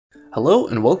Hello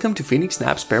and welcome to Phoenix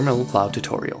Snap's Bare Metal Cloud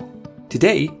tutorial.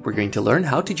 Today, we're going to learn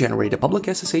how to generate a public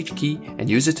SSH key and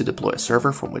use it to deploy a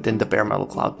server from within the Bare Metal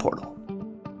Cloud portal.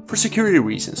 For security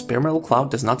reasons, Bare Metal Cloud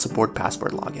does not support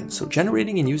password login, so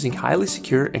generating and using highly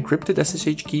secure encrypted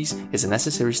SSH keys is a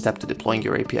necessary step to deploying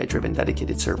your API-driven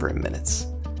dedicated server in minutes.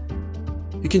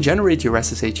 You can generate your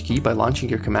SSH key by launching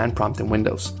your command prompt in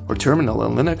Windows or terminal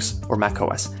in Linux or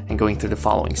macOS and going through the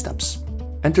following steps.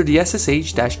 Enter the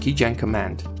SSH-keygen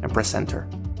command and press enter.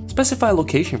 Specify a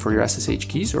location for your SSH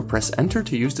keys or press enter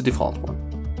to use the default one.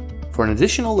 For an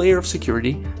additional layer of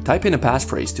security, type in a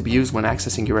passphrase to be used when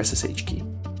accessing your SSH key.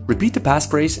 Repeat the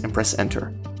passphrase and press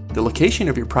enter. The location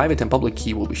of your private and public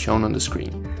key will be shown on the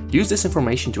screen. Use this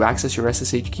information to access your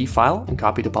SSH key file and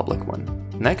copy the public one.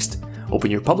 Next,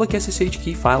 open your public SSH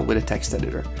key file with a text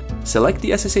editor. Select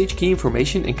the SSH key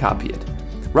information and copy it.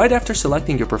 Right after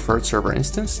selecting your preferred server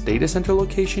instance, data center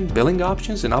location, billing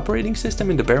options, and operating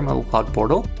system in the Bare Metal Cloud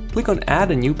portal, click on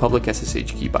Add a new public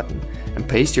SSH key button and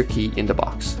paste your key in the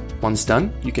box. Once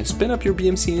done, you can spin up your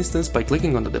BMC instance by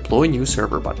clicking on the Deploy New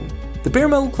Server button. The Bare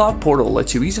Metal Cloud portal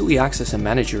lets you easily access and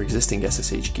manage your existing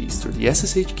SSH keys through the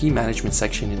SSH Key Management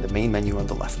section in the main menu on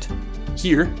the left.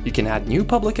 Here, you can add new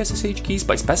public SSH keys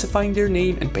by specifying their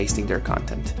name and pasting their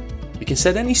content. You can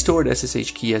set any stored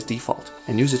SSH key as default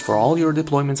and use it for all your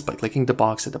deployments by clicking the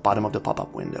box at the bottom of the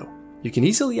pop-up window. You can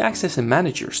easily access and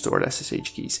manage your stored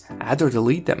SSH keys, add or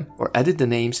delete them, or edit the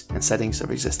names and settings of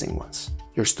existing ones.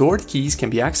 Your stored keys can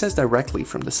be accessed directly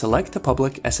from the Select a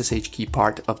Public SSH Key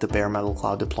part of the Bare Metal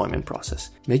Cloud deployment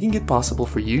process, making it possible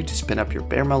for you to spin up your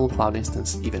Bare Metal Cloud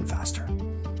instance even faster.